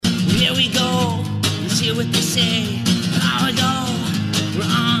here we go. Let's hear what they say. Now we go. We're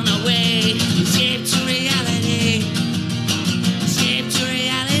on our way. Escape to reality. Escape to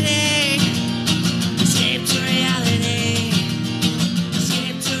reality. Escape to reality.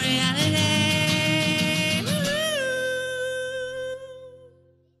 Escape to reality.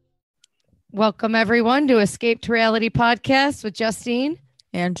 Welcome everyone to Escape to Reality podcast with Justine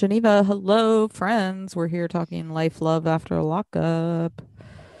and Geneva. Hello, friends. We're here talking life, love after lockup.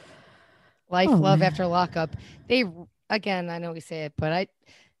 Love after lockup. They, again, I know we say it, but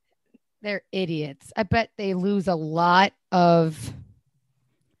they're idiots. I bet they lose a lot of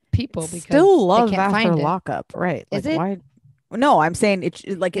people because still love they can't after find lockup, right? Is like, it? Why? No, I'm saying it's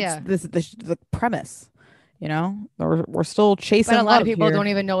like it's Yeah. this the premise. You know, we're still chasing. But a lot of people here. don't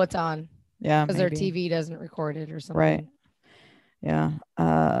even know what's on. Yeah, because their TV doesn't record it or something. Right. Yeah.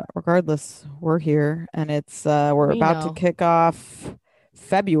 Regardless, we're here, and it's we're about to kick off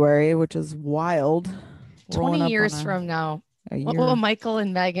February, which is wild. 20 years from now, what will Michael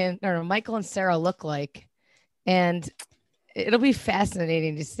and Sarah look like? And it'll be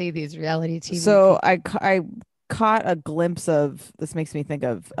fascinating to see these reality TV. So I caught a glimpse of this. Makes me think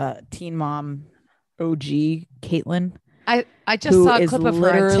of Teen Mom OG Caitlyn. I just saw a clip of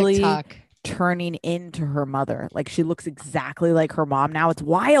her on TikTok. Turning into her mother. Like, she looks exactly like her mom now. It's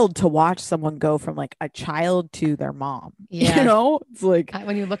wild to watch someone go from like a child to their mom. Yeah. You know, it's like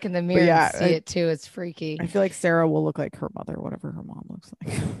when you look in the mirror and see it too, it's freaky. I feel like Sarah will look like her mother, whatever her mom looks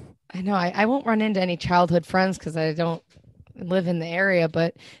like. I know. I won't run into any childhood friends because I don't live in the area,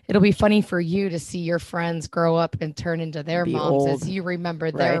 but it'll be funny for you to see your friends grow up and turn into their moms as you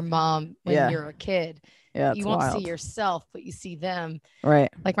remember their mom when you're a kid. Yeah, you won't wild. see yourself, but you see them.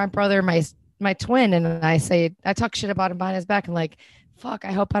 Right. Like my brother, my twin, and I talk shit about him behind his back and like, fuck,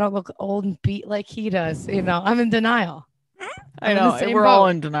 I hope I don't look old and beat like he does. You know, I'm in denial. I know. We're all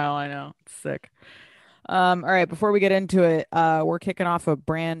in denial. I know. It's sick. All right. Before we get into it, we're kicking off a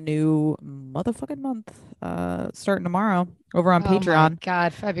brand new motherfucking month starting tomorrow over on Patreon. Oh my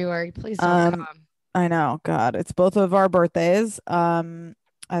God, February. Please don't come. I know. God, it's both of our birthdays.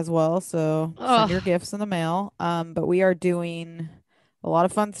 As well, so send your gifts in the mail. But we are doing a lot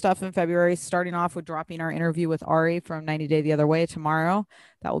of fun stuff in February, starting off with dropping our interview with Ari from 90 Day the Other Way tomorrow.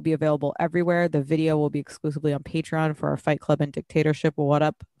 That will be available everywhere. The video will be exclusively on Patreon for our Fight Club and Dictatorship. What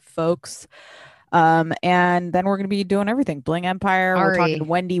up, folks? And then we're going to be doing everything. Bling Empire. Ari. We're talking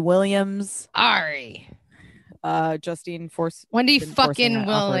Wendy Williams. Ari. Justine Wendy fucking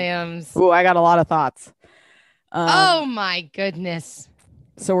Williams. Oh, I got a lot of thoughts. Oh my goodness.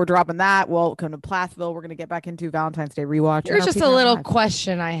 So we're dropping that. Welcome to Plathville. We're going to get back into Valentine's Day rewatch. There's just a little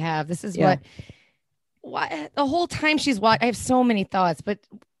question I have. This is what the whole time she's watching, I have so many thoughts, but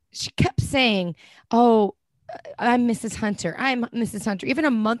she kept saying, oh, I'm Mrs. Hunter. I'm Mrs. Hunter. Even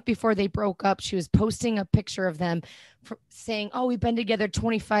a month before they broke up, she was posting a picture of them saying, oh, we've been together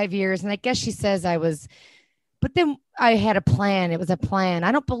 25 years. And I guess she says but then I had a plan. It was a plan.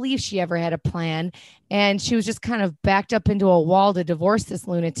 I don't believe she ever had a plan. And she was just kind of backed up into a wall to divorce this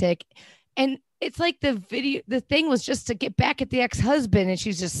lunatic. And it's like the thing was just to get back at the ex-husband. And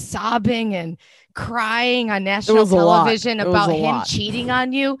she's just sobbing and crying on national television about him cheating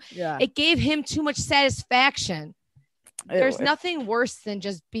on you. Yeah. It gave him too much satisfaction. There's nothing worse than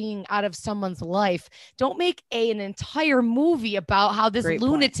just being out of someone's life. Don't make an entire movie about how this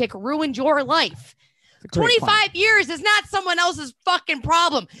lunatic ruined your life. 25 years is not someone else's fucking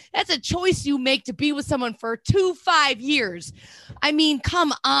problem. That's a choice you make to be with someone for 5 years. I mean,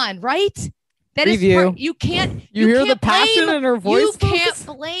 come on, right? That is you can't. You hear the passion in her voice. You can't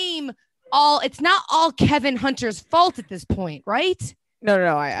blame all. It's not all Kevin Hunter's fault at this point, right? No.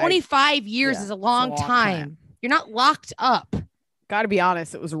 25 years is a long time. You're not locked up. Got to be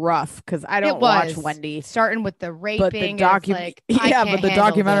honest, it was rough because I don't watch Wendy. Starting with the raping, but the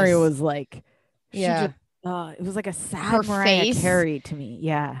documentary was like. Yeah. It was like a sad Mariah Carey to me.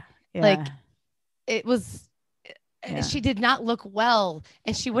 Yeah. Like it was. She did not look well,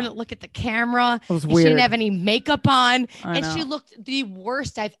 and she wouldn't look at the camera. It was weird. She didn't have any makeup on, and she looked the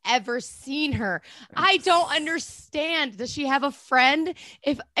worst I've ever seen her. I don't understand. Does she have a friend?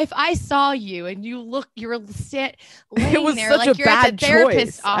 If I saw you and you were laying there like you're at the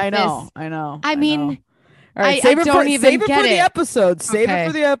therapist's office. I know. I mean. All right, save it for the episode. Save it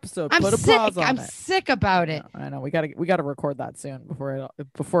for the episode. I'm Put a sick. pause on I'm sick about it. I know. We gotta record that soon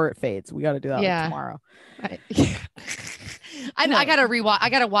before it fades. We gotta do that tomorrow. I gotta rewatch. I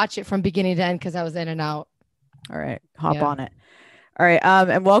gotta watch it from beginning to end because I was in and out. All right, hop on it. All right,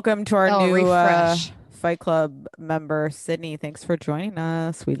 and welcome to our new Fight Club member, Sydney. Thanks for joining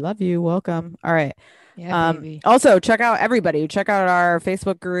us. We love you. Welcome. All right. Yeah, baby. Also, check out our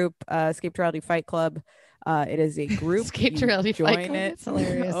Facebook group, Escape to Reality Fight Club. It is a group. Escape to Reality Fight Club. It's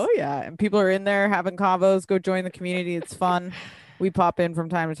hilarious. Oh yeah, and people are in there having convos. Go join the community. It's fun. We pop in from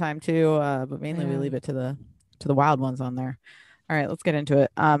time to time too, but mainly we leave it to the wild ones on there. All right, let's get into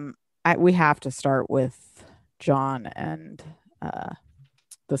it. We have to start with John and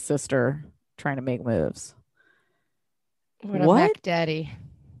the sister trying to make moves. What a Mac Daddy.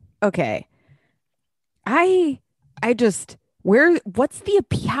 Okay. How is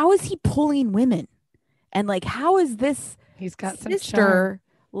he pulling women? And like, how is this he's got sister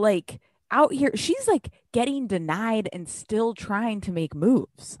like out here? She's like getting denied and still trying to make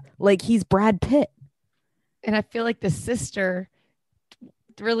moves. Like he's Brad Pitt. And I feel like the sister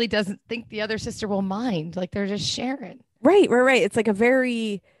really doesn't think the other sister will mind. Like they're just sharing. Right. It's like a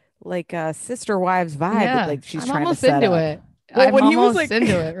very like sister wives vibe. Yeah, Like she's I'm trying almost to set into up. it. Well, I'm when he was almost like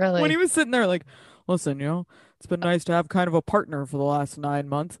into it, really. When he was sitting there like, listen, it's been nice to have kind of a partner for the last 9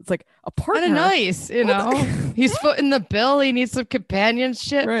 months. It's like a partner. Kind of nice, He's footing the bill. He needs some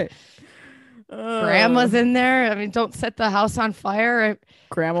companionship. Right. Grandma's in there. I mean, don't set the house on fire.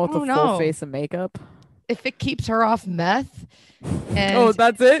 Grandma with a full face of makeup. If it keeps her off meth. And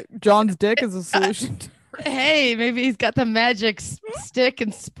that's it? John's dick is a solution. Hey, maybe he's got the magic stick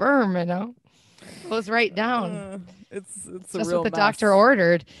and sperm, Goes right down. It's just real what the mess. doctor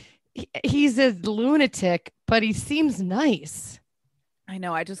ordered. He's a lunatic, but he seems nice. I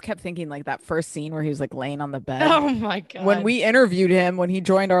know. I just kept thinking like that first scene where he was like laying on the bed. Oh my God. When we interviewed him, when he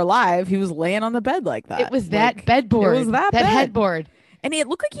joined our live, he was laying on the bed like that. It was that bedboard. It was that headboard. And it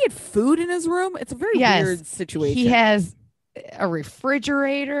looked like he had food in his room. It's a very weird situation. He has a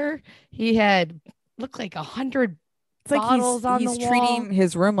refrigerator. He had looked like 100 bottles on the wall. He's treating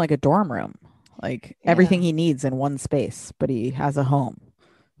his room like a dorm room. Like everything he needs in one space, but he has a home.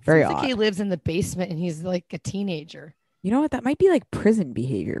 Very odd. Like he lives in the basement and he's like a teenager. You know what? That might be like prison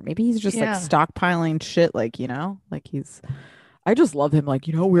behavior. Maybe he's just like stockpiling shit. Like, like I just love him. Like,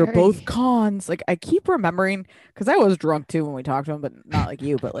 we're both cons. Like I keep remembering because I was drunk too when we talked to him, but not like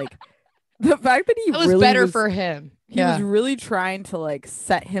you, but like the fact that he was better for him. He was really trying to like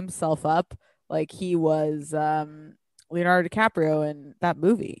set himself up. Like he was Leonardo DiCaprio in that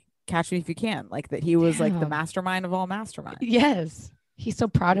movie. Catch Me If You Can, like that he was like the mastermind of all masterminds. Yes, he's so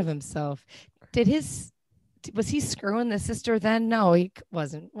proud of himself. Was he screwing the sister then? No, he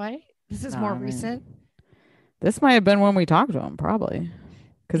wasn't. Why? This is more recent. This might have been when we talked to him, probably,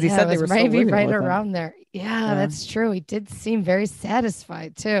 because he said they were maybe right around there. Yeah, that's true. He did seem very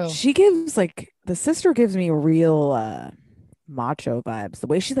satisfied too. The sister gives me real macho vibes. The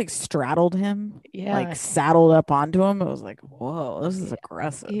way she like straddled him, like saddled up onto him, it was like, whoa, this is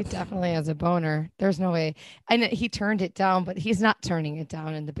aggressive. He definitely has a boner. There's no way. And he turned it down, but he's not turning it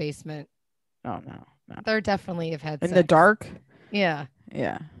down in the basement. Oh no. They're definitely have had in sex. the dark. Yeah.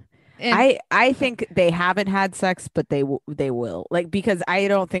 And I think they haven't had sex, but they will, like, because I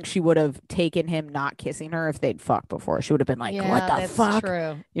don't think she would have taken him not kissing her if they'd fucked before. She would have been like, what the fuck?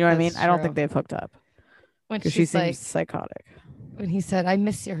 True. You know what I mean? I don't think they've hooked up. Because she seems psychotic. When he said, I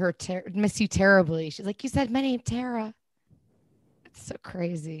miss you terribly. She's like, you said my name, Tara. It's so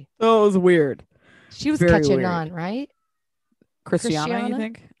crazy. Oh, it was weird. She was catching on, right? Christiana, you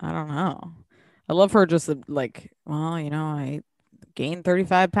think? I don't know. I love her just like, well, I gained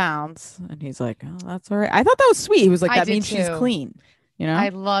 35 pounds. And he's like, oh, that's all right. I thought that was sweet. He was like, that means she's clean. I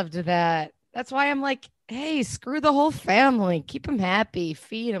loved that. That's why I'm like, hey, screw the whole family. Keep them happy.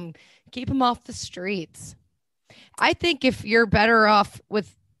 Feed them. Keep them off the streets. I think if you're better off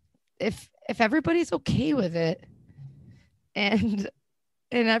with, if everybody's okay with it and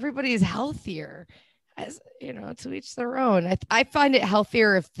everybody's healthier, as to each their own. I find it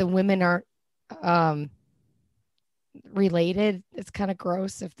healthier if the women aren't related. It's kind of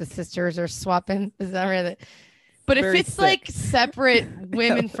gross if the sisters are swapping. Is that right? But if it's sick. Like separate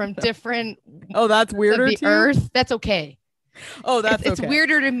women from different that's weirder the too? earth, that's okay. It's okay.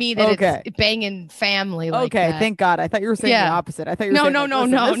 weirder to me that it's banging family like that. Thank God. I thought you were saying the opposite. I thought you were saying no,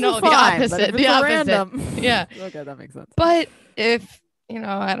 the fine, opposite. The opposite. Random. Yeah. Okay, that makes sense. But if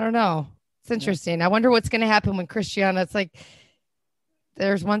I don't know. It's interesting. Yeah. I wonder what's going to happen when Christiana. It's like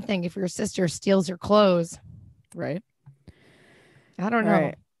there's one thing if your sister steals your clothes, right? I don't know.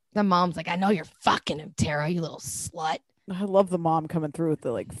 Right. The mom's like, I know you're fucking him, Tara, you little slut. I love the mom coming through with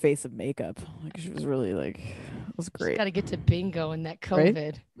the like face of makeup. Like she was really like, it was great. She's got to get to bingo in that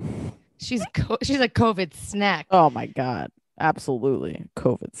COVID. Right? She's a COVID snack. Oh my God. Absolutely.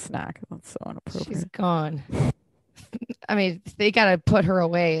 COVID snack. That's so inappropriate. She's gone. I mean, they got to put her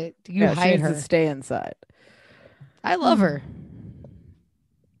away. You hide her. To stay inside. I love her.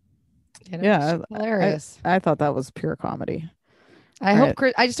 You know, Yeah, she's hilarious. I thought that was pure comedy. I hope.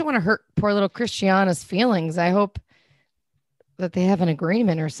 I just don't want to hurt poor little Christiana's feelings. I hope that they have an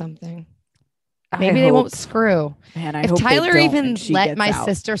agreement or something. Maybe they won't screw. Man, I if hope Tyler even let my out.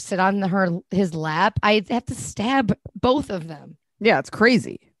 sister sit on his lap, I'd have to stab both of them. Yeah, it's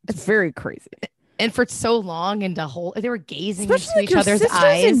crazy. It's very crazy. And for so long and they were gazing Especially into each other's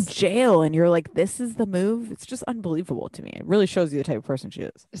eyes. in jail, and you're like, this is the move. It's just unbelievable to me. It really shows you the type of person she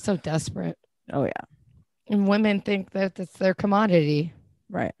is. So desperate. Oh yeah. And women think that that's their commodity.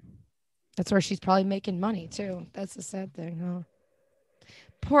 Right. That's where she's probably making money too. That's the sad thing, huh?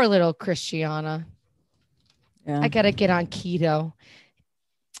 Poor little Christiana. Yeah. I gotta get on keto.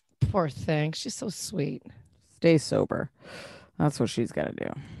 Poor thing. She's so sweet. Stay sober. That's what she's got to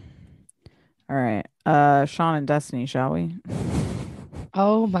do. All right. Sean and Destiny, shall we?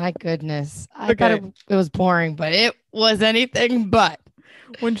 Oh my goodness. I thought it was boring, but it was anything but.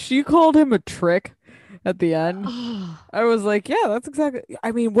 When she called him a trick at the end, I was like, yeah, that's exactly.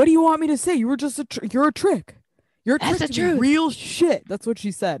 I mean, what do you want me to say? You were just you're a trick. You're a trick. That's the truth. Real shit. That's what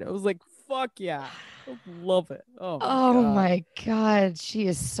she said. I was like, fuck yeah. I love it. Oh my God. She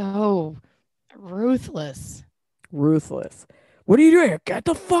is so ruthless. Ruthless. What are you doing? Get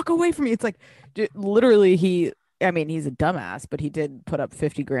the fuck away from me. It's like, literally, he's a dumbass, but he did put up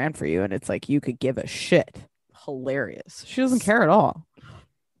 50 grand for you. And it's like, you could give a shit. Hilarious. She doesn't care at all.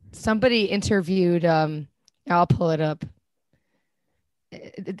 Somebody interviewed, I'll pull it up.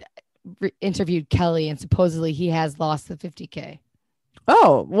 Interviewed Kelly, and supposedly he has lost the 50K.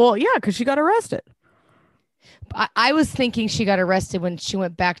 Oh, well, yeah, because she got arrested. I was thinking she got arrested when she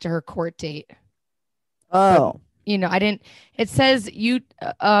went back to her court date. Oh. But, I didn't. It says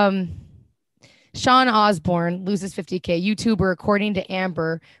Sean Osborne loses 50K. YouTuber, according to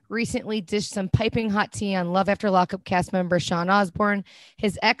Amber, recently dished some piping hot tea on Love After Lockup cast member Sean Osborne.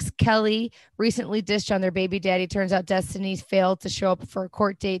 His ex, Kelly, recently dished on their baby daddy. Turns out Destiny failed to show up for a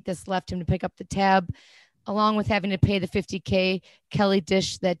court date. This left him to pick up the tab. Along with having to pay the 50K, Kelly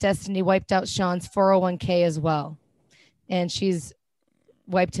dished that Destiny wiped out Sean's 401k as well. And she's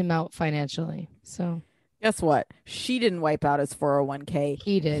wiped him out financially. So guess what? She didn't wipe out his 401k.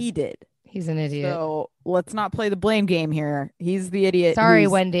 He did. He did. He's an idiot. So let's not play the blame game here. He's the idiot. Sorry,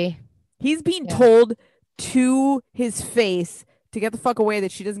 Wendy. He's being told to his face to get the fuck away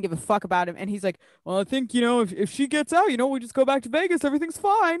that she doesn't give a fuck about him. And he's like, well, I think, if she gets out, we just go back to Vegas. Everything's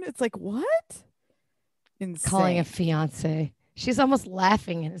fine. It's like, what? Insane. Calling a fiance. She's almost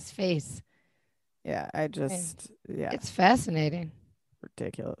laughing in his face. Yeah, It's fascinating.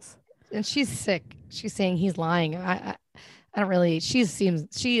 Ridiculous. And she's sick. She's saying he's lying. I don't really. She is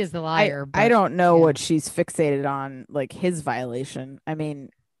the liar. I don't know what she's fixated on, like his violation. I mean,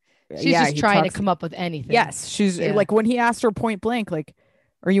 she's just trying to come up with anything. Yes, she's like when he asked her point blank, like,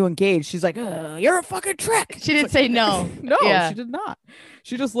 "Are you engaged?" She's like, "You're a fucking trick." She didn't say no. No, she did not.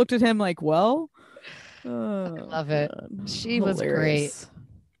 She just looked at him like, "Well." I love it. She was great.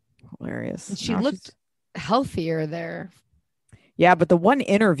 Hilarious. And she looked healthier there. Yeah, but the one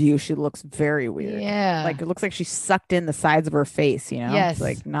interview, she looks very weird. Yeah. Like, it looks like she sucked in the sides of her face, Yes. It's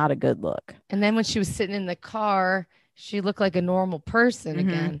like not a good look. And then when she was sitting in the car, she looked like a normal person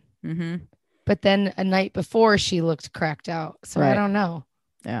again. Mm-hmm. But then a night before, she looked cracked out. So I don't know.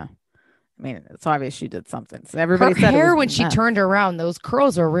 Yeah. I mean, it's obvious she did something. So everybody said her hair when she turned around, those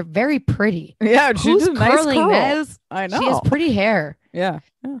curls are very pretty. Yeah, who's curling those? I know. She has pretty hair. Yeah.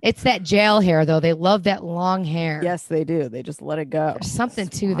 It's that jail hair, though. They love that long hair. Yes, they do. They just let it go. There's something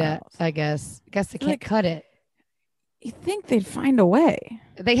to that, I guess. They can't cut it. You think they'd find a way?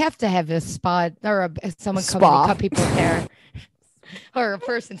 They have to have a spa or someone come in and cut people's hair. Or a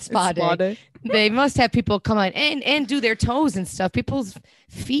person spa day. They must have people come on and do their toes and stuff. People's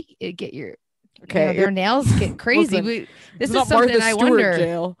feet get their nails get crazy. Listen, this is something I wonder.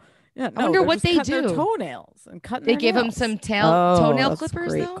 Jail. Yeah, no, I wonder what they do. Their toenails and cutting. They give them some toenail clippers.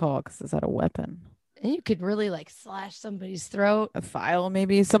 Great call, because is that a weapon? And you could really slash somebody's throat. A file,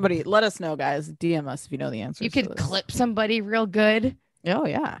 maybe. Somebody, let us know, guys. DM us if you know the answer. You could clip somebody real good. Oh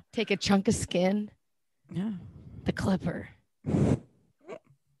yeah. Take a chunk of skin. Yeah. The clipper.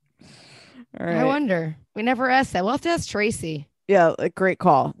 All right. I wonder. We never asked that. We'll have to ask Tracy. Yeah, a great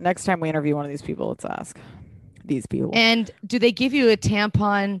call. Next time we interview one of these people, let's ask these people. And do they give you a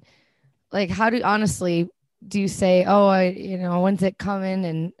tampon? Like, do you say, when's it coming,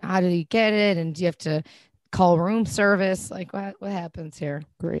 and how do you get it, and do you have to call room service? Like, what happens here?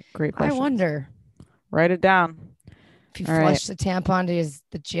 Great question. I wonder. Write it down. If you flush the tampon, does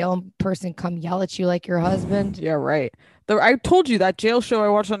the jail person come yell at you like your husband? Yeah, right. I told you that jail show I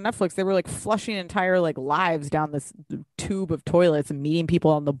watched on Netflix, they were like flushing entire like lives down this tube of toilets and meeting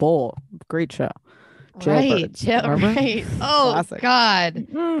people on the bowl. Great show. Right. Right. Oh, classic. God.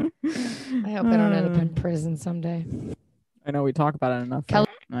 I hope I don't end up in prison someday. I know we talk about it enough.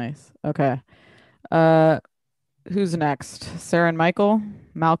 Nice. Okay. Who's next? Sarah and Michael?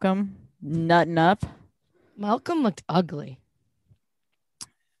 Malcolm? Nutting up? Malcolm looked ugly.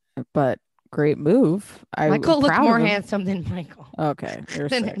 But great move. Michael looked more handsome than Michael. Okay.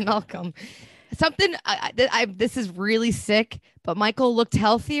 Than Malcolm. Something this is really sick, but Michael looked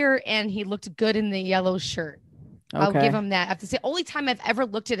healthier and he looked good in the yellow shirt. Okay. I'll give him that. I have to say, only time I've ever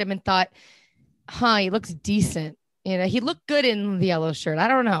looked at him and thought, he looks decent. You know, he looked good in the yellow shirt. I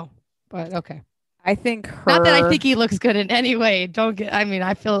don't know, but okay. I think not that I think he looks good in any way.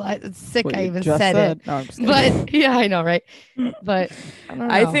 I feel it's sick. I even said it. No, but yeah, I know, right? But I don't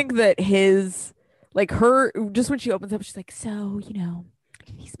know. I think that just when she opens up, she's like, so, you know,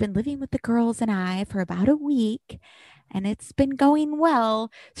 he's been living with the girls and I for about a week and it's been going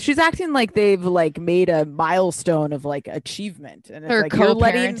well. She's acting like they've like made a milestone of like achievement. And it's like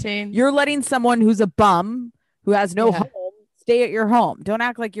you're letting someone who's a bum who has no home stay at your home. Don't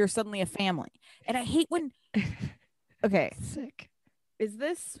act like you're suddenly a family. And I hate when okay. Sick. Is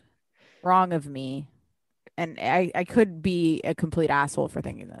this wrong of me? And I could be a complete asshole for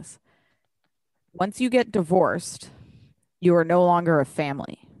thinking this. Once you get divorced, you are no longer a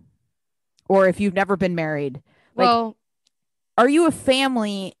family. Or if you've never been married, are you a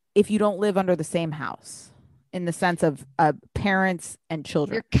family if you don't live under the same house in the sense of parents and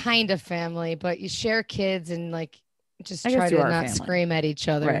children? You're kind of family, but you share kids and like just try to not scream at each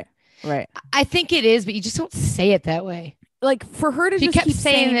other. Right. I think it is, but you just don't say it that way. Like for her to she just kept keep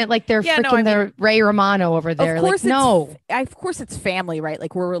saying that like they're the Ray Romano over there. Of course, of course it's family, right?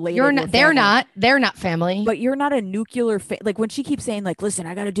 Like we're related. You're not. They're not family. But you're not a nuclear. Like when she keeps saying like, "Listen,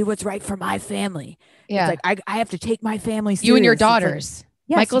 I got to do what's right for my family." Yeah. It's like I have to take my family serious. You and your daughters.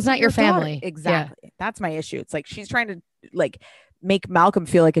 Like, Michael's not your family. Exactly. Yeah. That's my issue. It's like she's trying to like make Malcolm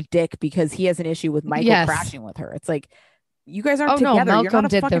feel like a dick because he has an issue with Michael crashing with her. It's like you guys aren't together. No, you're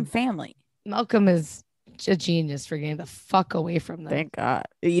not a fucking family. Malcolm is a genius for getting the fuck away from them. Thank God.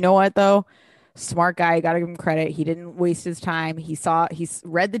 You know what though? Smart guy. Gotta give him credit. He didn't waste his time. He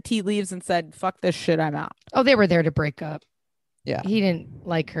read the tea leaves and said, "Fuck this shit. I'm out." Oh, they were there to break up. Yeah. He didn't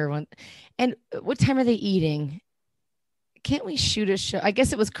like her. And what time are they eating? Can't we shoot a show? I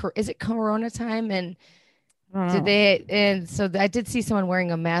guess is it Corona time? And so I did see someone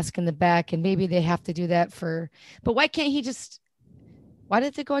wearing a mask in the back, and maybe they have to do that but why can't he why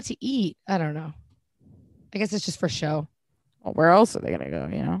did they go out to eat? I don't know. I guess it's just for show. Well, where else are they going to go,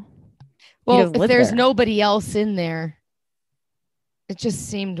 you know? Well, if there's nobody else in there, it just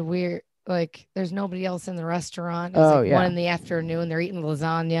seemed weird. Like there's nobody else in the restaurant. It's 1 in the afternoon. They're eating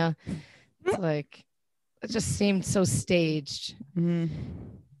lasagna. It's like, it just seemed so staged.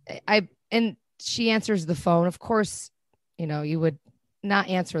 Mm-hmm. And she answers the phone. Of course, you know, you would not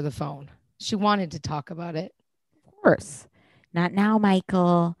answer the phone. She wanted to talk about it. Of course. Not now,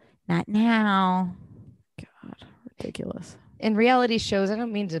 Michael. Not now. God, ridiculous. In reality shows, I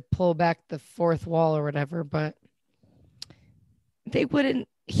don't mean to pull back the fourth wall or whatever, but they wouldn't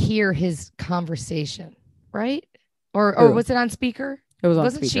hear his conversation, right? Or was it on speaker? It was on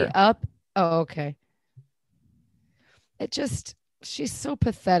Wasn't speaker. She up? Oh, okay. She's so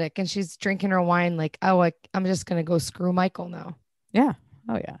pathetic, and she's drinking her wine like, I'm just going to go screw Michael now. Yeah.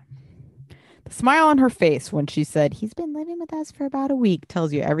 Oh, yeah. The smile on her face when she said, he's been living with us for about a week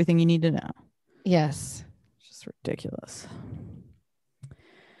tells you everything you need to know. Yes. Just ridiculous.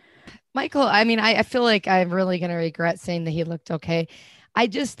 Michael, I mean, I feel like I'm really going to regret saying that he looked okay. I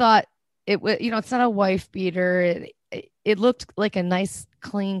just thought it was, you know, it's not a wife beater. It looked like a nice,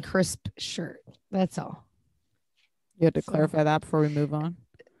 clean, crisp shirt. That's all. You had to clarify that before we move on.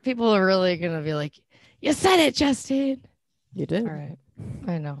 People are really going to be like, you said it, Justin. You did. All right.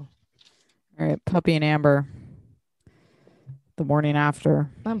 I know. All right. Puppy and Amber. The morning after.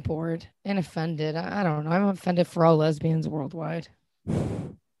 I'm bored and offended. I don't know. I'm offended for all lesbians worldwide.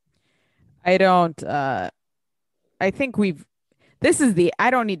 I don't. I think I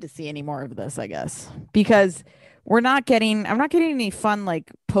don't need to see any more of this, I guess, because I'm not getting any fun,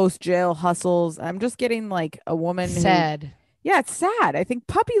 like post jail hustles. I'm just getting like a woman sad. Yeah, it's sad. I think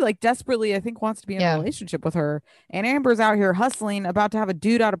Puppy like desperately, wants to be in a relationship with her, and Amber's out here hustling, about to have a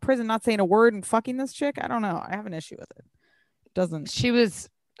dude out of prison, not saying a word and fucking this chick. I don't know. I have an issue with it. She was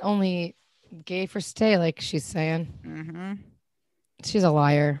only gay for stay, like she's saying. Mm-hmm. She's a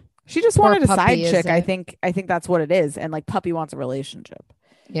liar. She just Poor wanted a side puppy, chick. I isn't- think that's what it is. And like Puppy wants a relationship.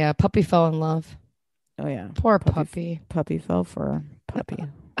 Yeah, puppy fell in love. Oh yeah. Poor Puppy puppy. Puppy fell for Puppy.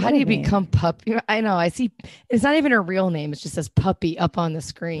 How What do a you name. become puppy? I know. I see. It's not even her real name. It just says puppy up on the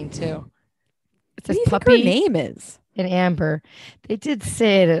screen too. It What do says you think her puppy name is? and Amber. They did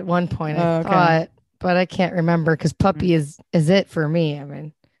say it at one point. I Okay. thought, but I can't remember because puppy is it for me. I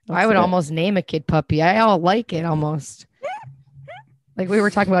mean, I would almost name a kid puppy. I all like it almost. Like we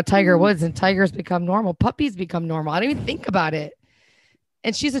were talking about Tiger Woods and tigers become normal. Puppies become normal. I don't even think about it.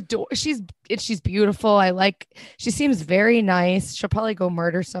 And she's beautiful. She seems very nice. She'll probably go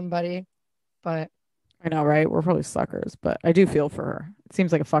murder somebody, but I know, right? We're probably suckers, but I do feel for her. It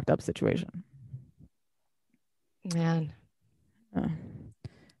seems like a fucked up situation. man.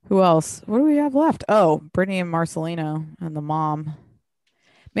 Who else? What do we have left? Oh, Brittany and Marcelino and the mom.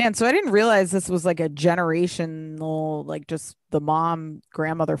 Man, so I didn't realize this was like a generational, like just the mom,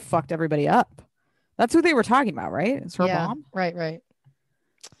 grandmother fucked everybody up. That's who they were talking about, right? It's her mom? Right.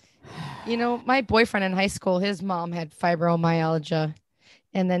 You know, my boyfriend in high school, his mom had fibromyalgia,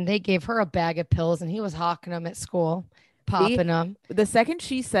 and then they gave her a bag of pills, and he was hawking them at school, popping them. The second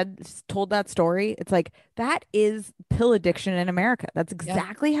she told that story, it's like, that is pill addiction in America. That's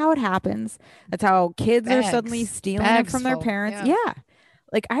exactly how it happens. That's how kids are suddenly stealing it from their parents. Yeah.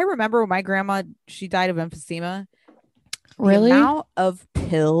 Like I remember when my grandma, she died of emphysema. Really? The amount of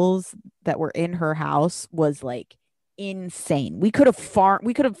pills that were in her house was like insane. We could have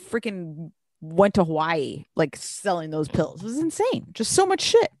freaking went to Hawaii like selling those pills. It was insane. Just so much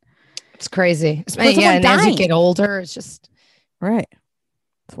shit. It's crazy. Yeah, and as you get older, it's just right.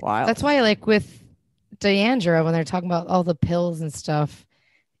 It's wild. That's why, like with Deandra, when they're talking about all the pills and stuff,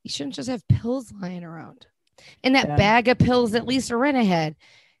 you shouldn't just have pills lying around. And that bag of pills that Lisa Rinna had,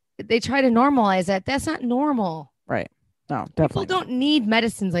 they try to normalize that. That's not normal. Right. No, definitely. People don't need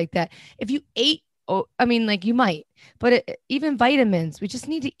medicines like that. If you ate, like you might, but even vitamins, we just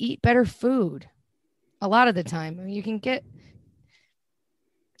need to eat better food. A lot of the time, I mean, you can get.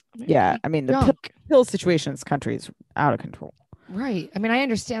 Yeah, I mean the pill situation in this country is out of control. Right. I mean, I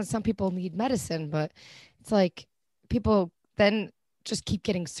understand some people need medicine, but it's like people then just keep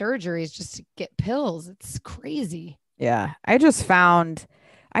getting surgeries just to get pills. It's crazy. Yeah. I just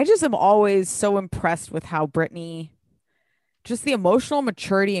am always so impressed with how Brittany, just the emotional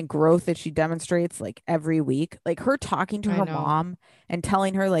maturity and growth that she demonstrates like every week, like her talking to her mom and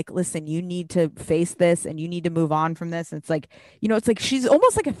telling her like, listen, you need to face this and you need to move on from this. And it's like, it's like, she's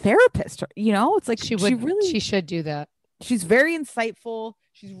almost like a therapist, it's like she should do that. She's very insightful.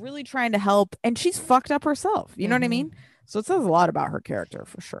 She's really trying to help and she's fucked up herself. You know what I mean? So it says a lot about her character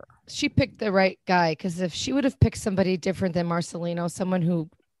for sure. She picked the right guy because if she would have picked somebody different than Marcelino, someone who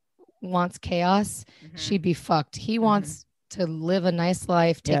wants chaos, she'd be fucked. He wants to live a nice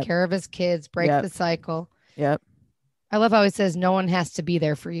life, take care of his kids, break the cycle. Yep. I love how he says no one has to be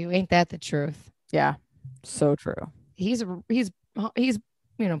there for you. Ain't that the truth? Yeah. So true. He's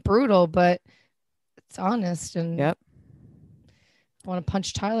brutal, but it's honest. And I want to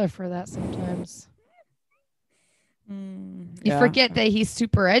punch Tyler for that sometimes. You forget that he's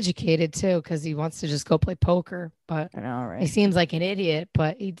super educated too, because he wants to just go play poker. But I know, right? He seems like an idiot,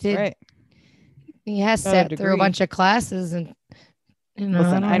 but he did. Right. He has sat through a bunch of classes, and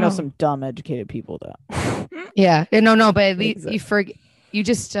listen, I know some dumb educated people though. Yeah, no, but at least you forget. You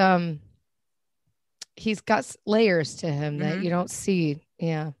just he's got layers to him that you don't see.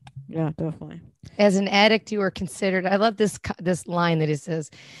 Yeah, definitely. As an addict, you are considered. I love this line that he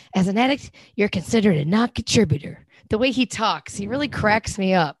says. As an addict, you're considered a non-contributor. The way he talks, he really cracks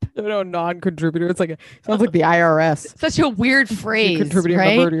me up. No, non-contributor. It's like sounds like the IRS. Such a weird phrase. Contributing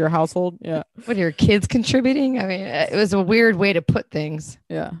member to your household. Yeah. What are your kids contributing? I mean, it was a weird way to put things.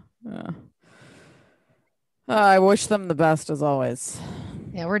 Yeah. I wish them the best as always.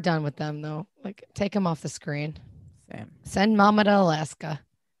 Yeah, we're done with them though. Like, take them off the screen. Same. Send Mama to Alaska.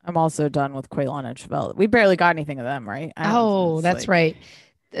 I'm also done with Quaylon and Chevelle. We barely got anything of them, right? That's right.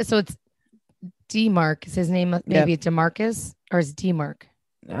 So it's DeMarc. Is his name maybe DeMarcus or is DeMarc?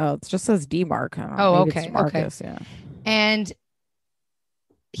 No, it just says DeMarc. Okay. Yeah. And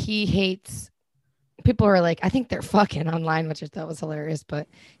he hates people who are like, I think they're fucking online, which I thought was hilarious, but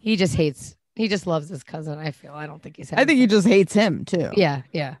he just loves his cousin. I don't think he's. I think he just hates him too. Yeah.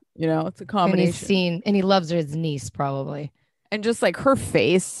 It's a combination. And he loves his niece probably. And just like her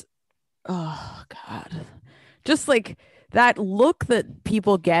face. Oh God. Just like that look that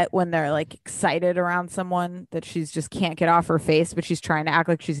people get when they're like excited around someone that she's just can't get off her face, but she's trying to act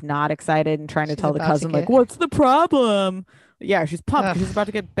like she's not excited and trying to tell the cousin like, what's the problem? Yeah, she's pumped. She's about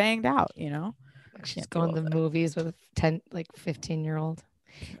to get banged out, She's going to the movies with a 15-year-old.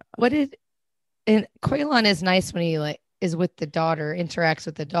 And Koylan is nice when he is with the daughter, interacts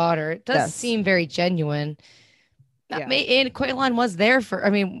with the daughter. It does seem very genuine. Yeah. And Koylan was there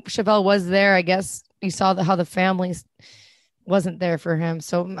Chevelle was there. I guess you saw how the family wasn't there for him.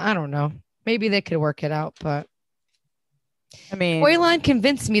 So I don't know. Maybe they could work it out, but Koylan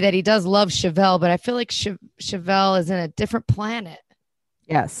convinced me that he does love Chevelle, but I feel like Chevelle is in a different planet.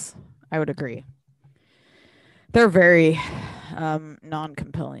 Yes, I would agree. They're very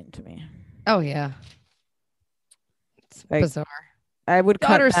non-compelling to me. Oh yeah, it's bizarre. I would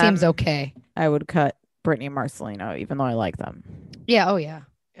daughter cut them. Seems okay. I would cut Brittany and Marcelino, even though I like them. Yeah. Oh yeah.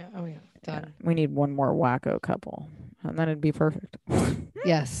 Oh yeah. Done. Yeah. We need one more wacko couple, and then it'd be perfect.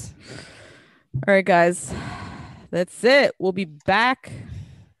 Yes. All right, guys. That's it. We'll be back.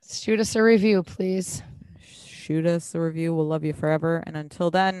 Shoot us a review, please. Shoot us a review. We'll love you forever. And until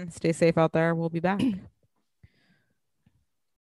then, stay safe out there. We'll be back.